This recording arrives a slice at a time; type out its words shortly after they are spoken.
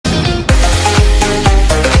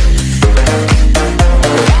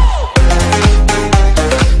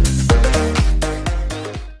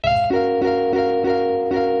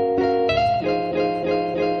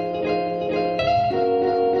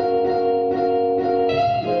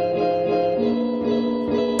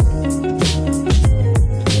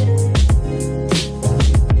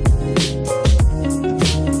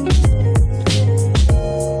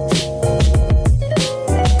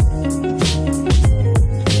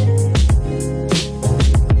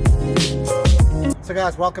So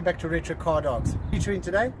guys, welcome back to Retro Car Dogs. Featuring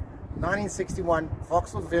today, 1961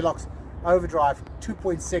 Vauxhall Velox Overdrive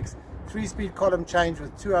 2.6, 3-speed column change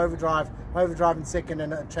with 2 overdrive in second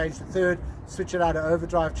and a change to third, switch it out to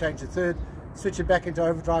overdrive, change to third, switch it back into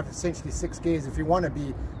overdrive, essentially 6 gears if you want to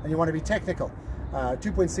be, and you want to be technical.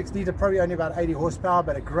 2.6 litre, probably only about 80 horsepower,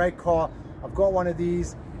 but a great car. I've got one of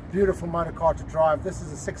these. Beautiful motor car to drive. This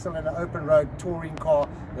is a 6-cylinder open road touring car,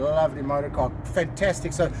 lovely motor car,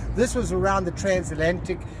 fantastic. So this was around the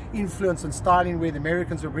transatlantic influence and styling where the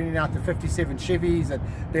Americans were bringing out the 57 Chevys and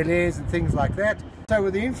Bel Airs and things like that. So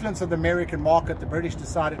with the influence of the American market, the British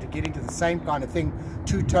decided to get into the same kind of thing,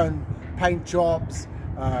 two-tone paint jobs,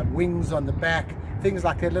 wings on the back, things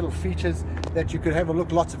like that, little features that you could have a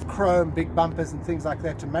look, lots of chrome, big bumpers and things like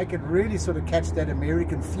that to make it really sort of catch that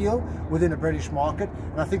American feel within a British market.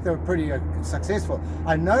 And I think they were pretty successful.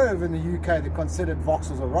 I know over in the UK they're considered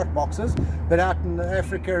Vauxhalls or rot boxes, but out in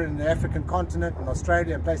Africa and the African continent and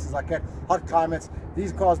Australia and places like that, hot climates,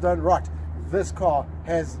 these cars don't rot. This car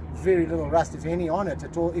has very little rust, if any, on it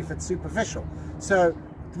at all, if it's superficial. So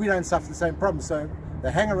we don't suffer the same problem. So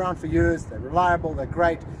they hang around for years, they're reliable, they're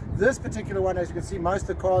great. This particular one, as you can see, most of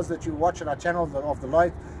the cars that you watch on our channel of the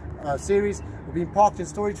Light series have been parked in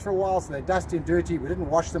storage for a while, so they're dusty and dirty. We didn't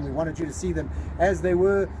wash them, we wanted you to see them as they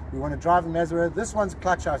were. We want to drive them as they were. This one's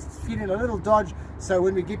clutch house, it's feeling a little dodge, so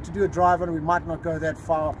when we get to do a drive on it, we might not go that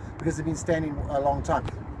far because they've been standing a long time.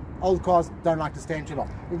 Old cars don't like to stand too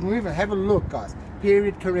long. We can move and have a look, guys.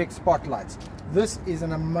 Period correct spotlights. This is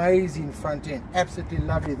an amazing front end, absolutely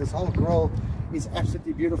lovely. This whole grille is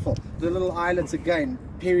absolutely beautiful. The little eyelets again,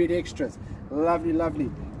 period extras, lovely, lovely,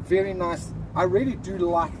 very nice. I really do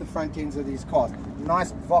like the front ends of these cars.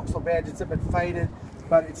 Nice Vauxhall badge. It's a bit faded,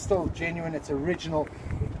 but it's still genuine, it's original.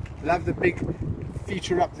 Love the big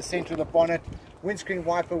feature up the center of the bonnet, windscreen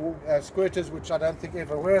wiper squirters, which I don't think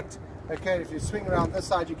ever worked. Okay, if you swing around this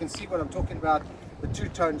side, you can see what I'm talking about, the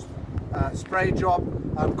two-tone spray job.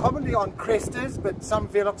 Commonly on Crestas, but some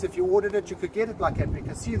Velox, if you ordered it, you could get it like that. You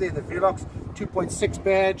can see there the Velox 2.6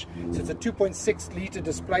 badge. So it's a 2.6 litre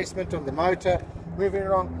displacement on the motor. Moving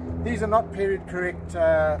along, these are not period correct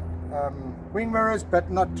wing mirrors,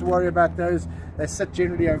 but not to worry about those. They sit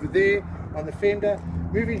generally over there on the fender.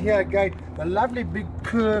 Moving here again, the lovely big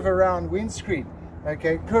curve around windscreen.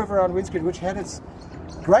 Okay, curve around windscreen, which had its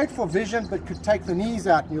great for vision, but could take the knees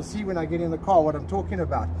out, and you'll see when I get in the car what I'm talking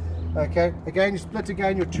about. Okay, again, you split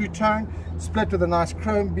again your two-tone, split with a nice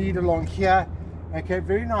chrome bead along here. Okay,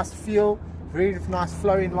 very nice feel, very nice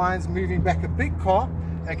flowing lines, moving back a big car.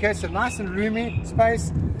 Okay, so nice and roomy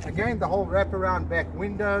space. Again, the whole wraparound back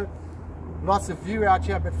window, lots of view out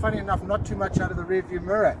here, but funny enough, not too much out of the rear view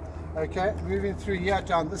mirror. Okay, moving through here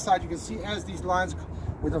down this side, you can see as these lines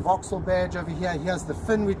with the Vauxhall badge over here. Here's the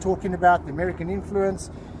fin we're talking about, the American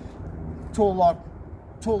influence. Tall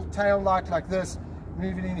tail light like this.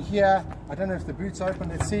 Moving in here, I don't know if the boot's open,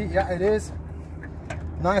 let's see. Yeah, it is.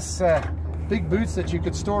 Nice big boots that you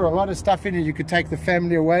could store a lot of stuff in, and you could take the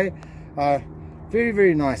family away. Very,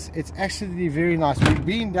 very nice. It's actually very nice. We've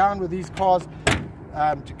been down with these cars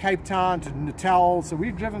to Cape Town, to Natal, so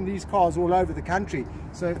we've driven these cars all over the country,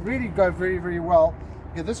 so it really go very, very well.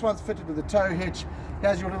 Yeah, this one's fitted with a tow hitch.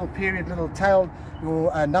 Here's your little period, little tail,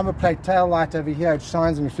 your number plate tail light over here. It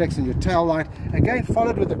shines and reflects in your tail light. Again,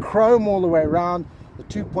 followed with the chrome all the way around. The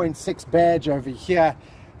 2.6 badge over here.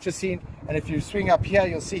 Just seen, and if you swing up here,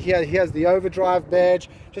 you'll see here. Here's the overdrive badge.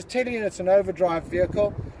 Just telling you it's an overdrive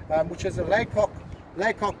vehicle, which is a Laycock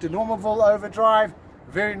de Normalville overdrive.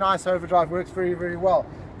 Very nice overdrive, works very, very well.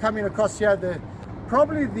 Coming across here,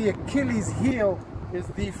 probably the Achilles heel is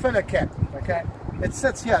the filler cap. Okay. It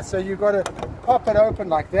sits here, so you've got to pop it open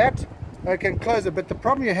like that, okay, and close it. But the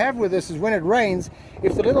problem you have with this is when it rains,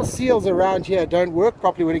 if the little seals around here don't work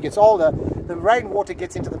properly when it gets older, the rainwater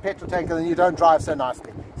gets into the petrol tank and then you don't drive so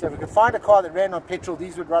nicely. So if we could find a car that ran on petrol,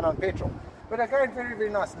 these would run on petrol. But again, very,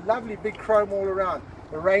 very nice. Lovely big chrome all around.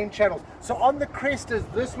 The rain channels. So on the Crestas,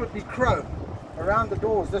 this would be chrome. Around the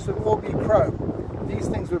doors, this would all be chrome. These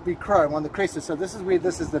things would be chrome on the Crestas. So this is where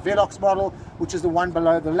this is the Velox model, which is the one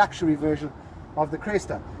below the luxury version of the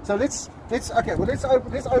Cresta. So let's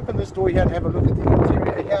open this door here and have a look at the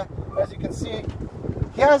interior here. As you can see,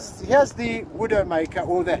 here's the Widowmaker,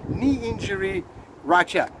 or the knee injury right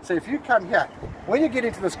here. So if you come here, when you get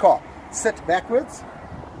into this car, sit backwards,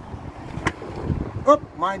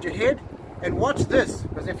 mind your head, and watch this,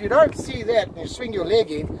 because if you don't see that and you swing your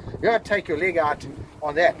leg in, you got to take your leg out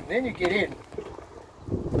on that, and then you get in.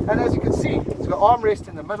 And as you can see, it's got armrest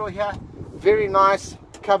in the middle here, very nice.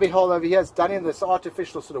 cubby hole over here. It's done in this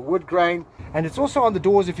artificial sort of wood grain, and it's also on the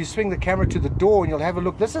doors. If you swing the camera to the door and you'll have a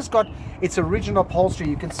look, this has got its original upholstery.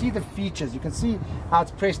 You can see the features, you can see how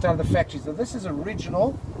it's pressed out of the factory. So this is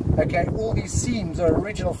original. Okay, all these seams are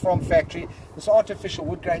original from factory. This artificial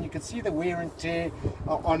wood grain, you can see the wear and tear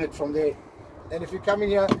on it from there. And if you come in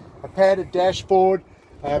here, a padded dashboard.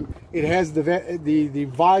 It has the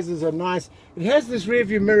visors are nice. It has this rear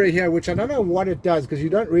view mirror here, which I don't know what it does because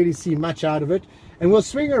you don't really see much out of it. And we'll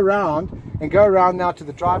swing around and go around now to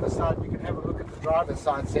the driver's side. We can have a look at the driver's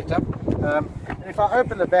side setup. And if I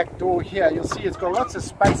open the back door here, you'll see it's got lots of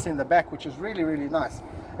space in the back, which is really, really nice.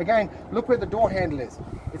 Again, look where the door handle is.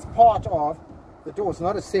 It's part of the door. It's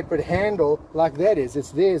not a separate handle like that is.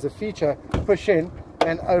 It's there as a feature. Push in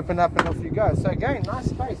and open up and off you go. So again, nice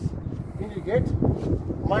space. In you get,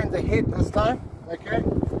 mind the head this time, okay,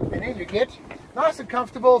 and in you get, nice and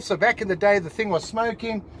comfortable. So back in the day the thing was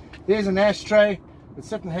smoking. There's an ashtray. It's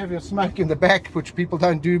sit and have your smoke in the back, which people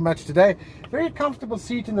don't do much today. Very comfortable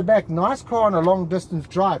seat in the back. Nice car on a long distance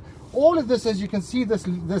drive. All of this, as you can see,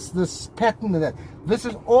 this pattern of that, this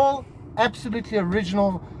is all absolutely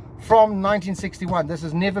original from 1961. This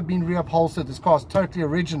has never been reupholstered. This car is totally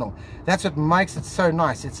original. That's what makes it so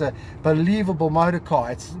nice. It's a believable motor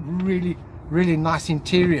car. It's really, really nice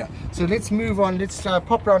interior. So let's move on. Let's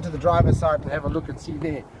pop around to the driver's side and have a look and see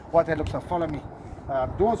there what that looks like. Follow me.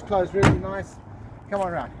 Doors closed, really nice. Come on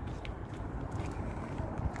around.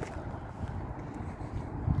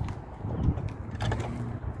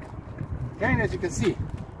 Again, as you can see,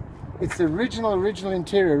 it's the original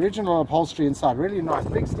interior, original upholstery inside. Really nice,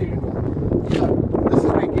 big steering wheel. So this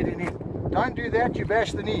is where getting in. Don't do that, you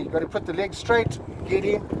bash the knee. You've got to put the leg straight, get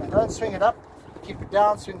in, and don't swing it up. Keep it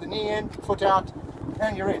down, swing the knee in, foot out,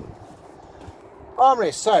 and you're in.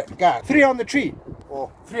 Armrest, so go. 3 on the tree,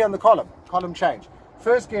 or 3 on the column change.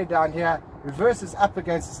 First gear down here, reverse is up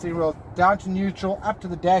against the steering wheel, down to neutral, up to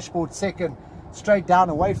the dashboard second, straight down,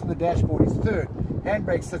 away from the dashboard is third.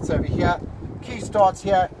 Handbrake sits over here, key starts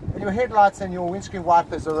here, and your headlights and your windscreen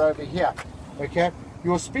wipers are over here. Okay,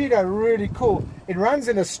 your speedo, really cool. It runs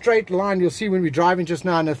in a straight line. You'll see when we're driving just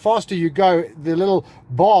now, and the faster you go, the little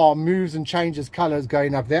bar moves and changes colors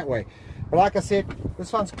going up that way. But like I said,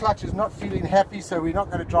 this one's clutch is not feeling happy, so we're not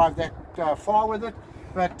going to drive that far with it.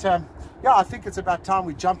 But yeah, I think it's about time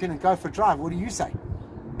we jump in and go for a drive. What do you say?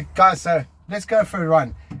 Guys, so let's go for a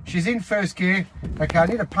run. She's in first gear. Okay, I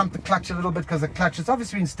need to pump the clutch a little bit because the clutch has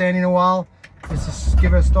obviously been standing a while. Let's just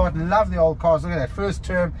give her a start. Love the old cars. Look at that first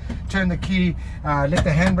turn the key, let the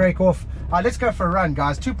handbrake off. Let's go for a run,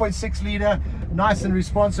 guys. 2.6 litre, nice and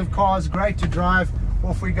responsive cars, great to drive.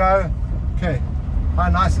 Off we go. Okay, how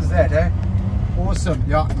nice is that, eh? Awesome.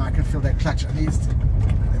 Yeah, I can feel that clutch. I need to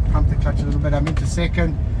pump the clutch a little bit. I'm into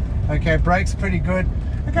second. Okay, brakes pretty good.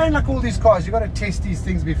 Again, like all these cars, you've got to test these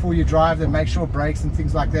things before you drive them, make sure brakes and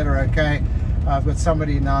things like that are okay. I've got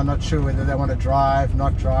somebody now not sure whether they want to drive,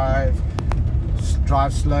 not drive,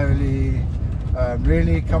 drive slowly.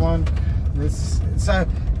 Really, come on. So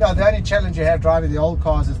yeah, the only challenge you have driving the old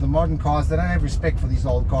cars is the modern cars. They don't have respect for these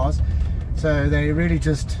old cars, so they really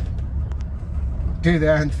just do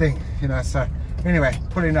their own thing, you know. So anyway,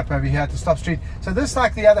 pulling up over here to Stop Street. So this,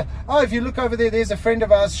 like the other, oh, if you look over there, there's a friend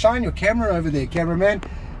of ours. Shine your camera over there, cameraman.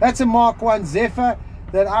 That's a Mark 1 Zephyr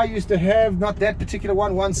that I used to have. Not that particular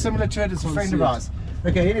one similar to it. It's a friend of ours.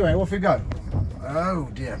 Okay, anyway, off we go. Oh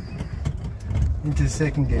dear. Into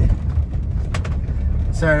second gear.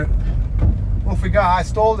 So off we go. I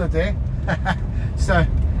stalled it there. So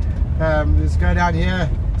let's go down here.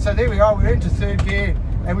 So there we are. We're into third gear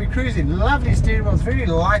and we're cruising. Lovely steering wheel. It's very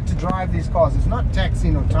light to drive these cars. It's not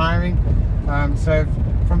taxing or tiring. So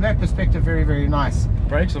from that perspective, very, very nice.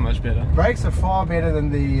 Brakes are much better. Brakes are far better than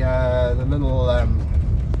the little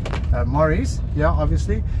Morris, yeah,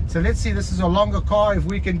 obviously. So let's see, this is a longer car. If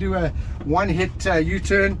we can do a one-hit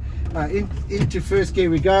U-turn into first gear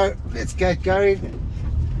we go. Let's get going.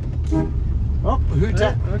 Oh,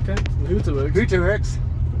 hooter. Okay, hooter works. Hooter works.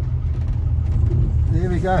 There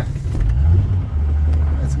we go.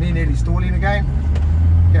 That's me nearly stalling again.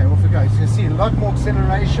 Okay, off we go. You can see a lot more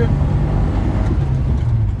acceleration.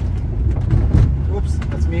 Oops,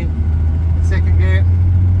 that's me. Second gear.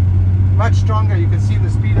 Much stronger. You can see the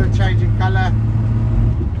speedo changing color.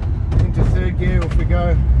 Into third gear, off we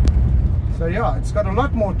go. So yeah, it's got a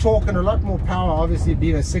lot more torque and a lot more power, obviously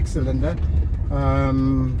being a 6-cylinder.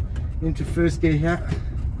 Into first gear here.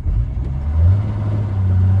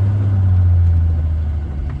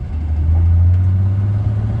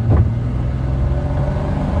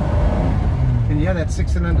 Can you hear that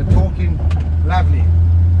 6-cylinder torquing? Lovely.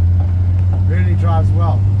 Really drives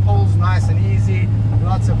well. Pulls nice and easy,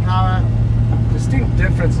 lots of power. distinct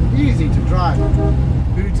difference and easy to drive.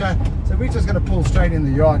 So we're just going to pull straight in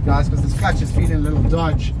the yard, guys, because this clutch is feeling a little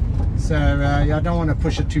dodge. So yeah, I don't want to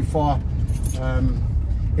push it too far.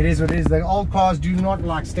 It is what it is. The old cars do not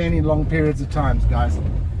like standing long periods of times, guys.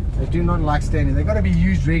 They do not like standing. They've got to be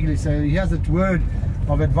used regularly. So here's a word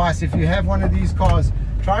of advice: if you have one of these cars,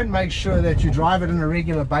 try and make sure that you drive it on a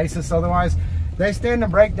regular basis. Otherwise, they stand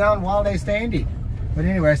and break down while they're standing. But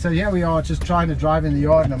anyway, so here we are, just trying to drive in the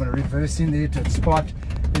yard, and I'm going to reverse in there to the spot.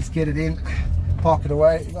 Let's get it in, park it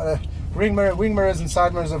away. You've got a wing mirrors and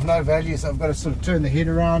side mirrors of no value, so I've got to sort of turn the head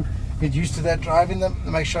around, get used to that driving them,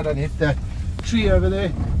 and make sure I don't hit that tree over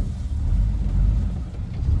there.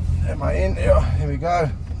 Am I in? Yeah, here we go.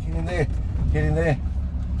 Get in there, get in there.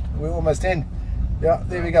 We're almost in. Yeah,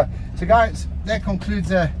 there we go. So guys, that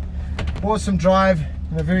concludes a awesome drive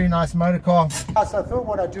in a very nice motor car. So I thought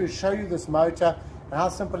what I'd do is show you this motor and how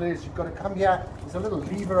simple it is. You've got to come here, there's a little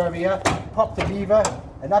lever over here, pop the lever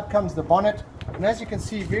and up comes the bonnet. And as you can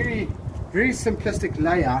see, very simplistic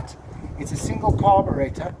layout. It's a single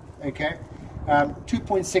carburetor, okay,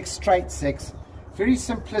 2.6 straight 6, very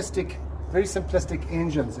simplistic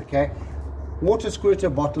engines, okay. Water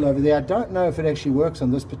squirter bottle over there. I don't know if it actually works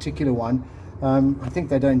on this particular one. I think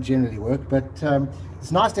they don't generally work, but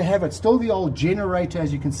it's nice to have it. Still the old generator,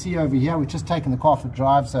 as you can see over here. We've just taken the car for a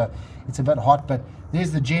drive, so it's a bit hot, but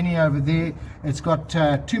there's the Jenny over there. It's got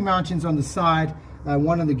two mountings on the side,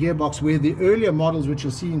 one on the gearbox, where the earlier models, which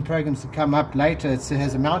you'll see in programs to come up later, it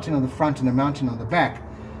has a mounting on the front and a mounting on the back.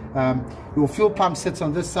 Your fuel pump sits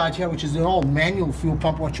on this side here, which is an old manual fuel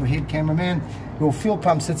pump. Watch your head, cameraman. Your fuel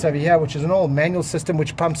pump sits over here, which is an old manual system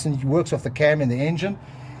which pumps and works off the cam and the engine.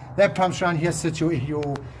 That pumps around here, sits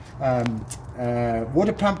your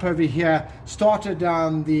water pump over here, starter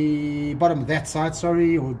down the bottom of that side,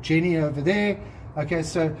 sorry, or Jenny over there. Okay,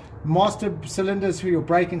 so master cylinders for your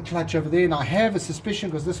brake and clutch over there. And I have a suspicion,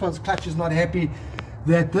 because this one's clutch is not happy,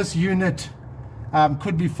 that this unit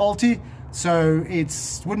could be faulty. So it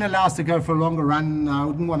wouldn't allow us to go for a longer run. I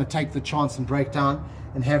wouldn't want to take the chance and break down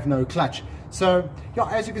and have no clutch. So yeah,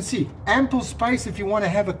 as you can see, ample space if you want to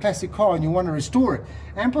have a classic car and you want to restore it.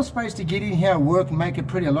 Ample space to get in here, work, and make it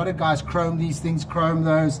pretty. A lot of guys chrome these things, chrome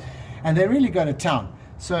those, and they really go to town.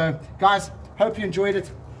 So guys, hope you enjoyed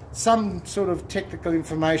it. Some sort of technical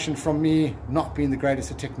information from me, not being the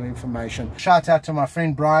greatest of technical information. Shout out to my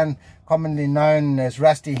friend Brian, commonly known as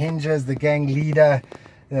Rusty Hinges, the gang leader,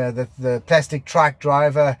 the plastic trike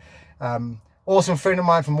driver. Awesome friend of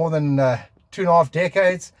mine for more than 2.5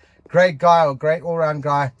 decades. Great guy, or great all-round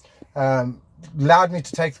guy. Allowed me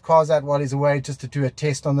to take the cars out while he's away just to do a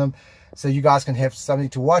test on them, so you guys can have something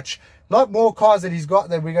to watch. A lot more cars that he's got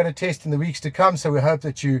that we're going to test in the weeks to come, so we hope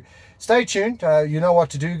that you stay tuned. You know what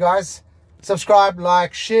to do, guys. Subscribe,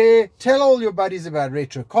 like, share, tell all your buddies about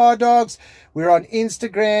Retro Car Dogs. We're on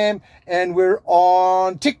Instagram and we're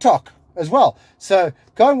on TikTok as well, so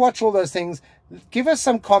go and watch all those things. Give us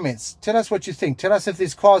some comments. Tell us what you think. Tell us if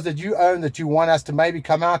there's cars that you own that you want us to maybe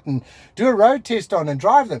come out and do a road test on and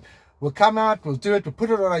drive them. We'll come out, we'll do it, we'll put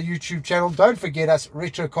it on our YouTube channel. Don't forget us,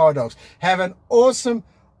 Retro Car Dogs. Have an awesome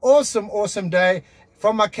day.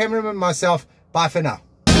 From my cameraman, myself, bye for now.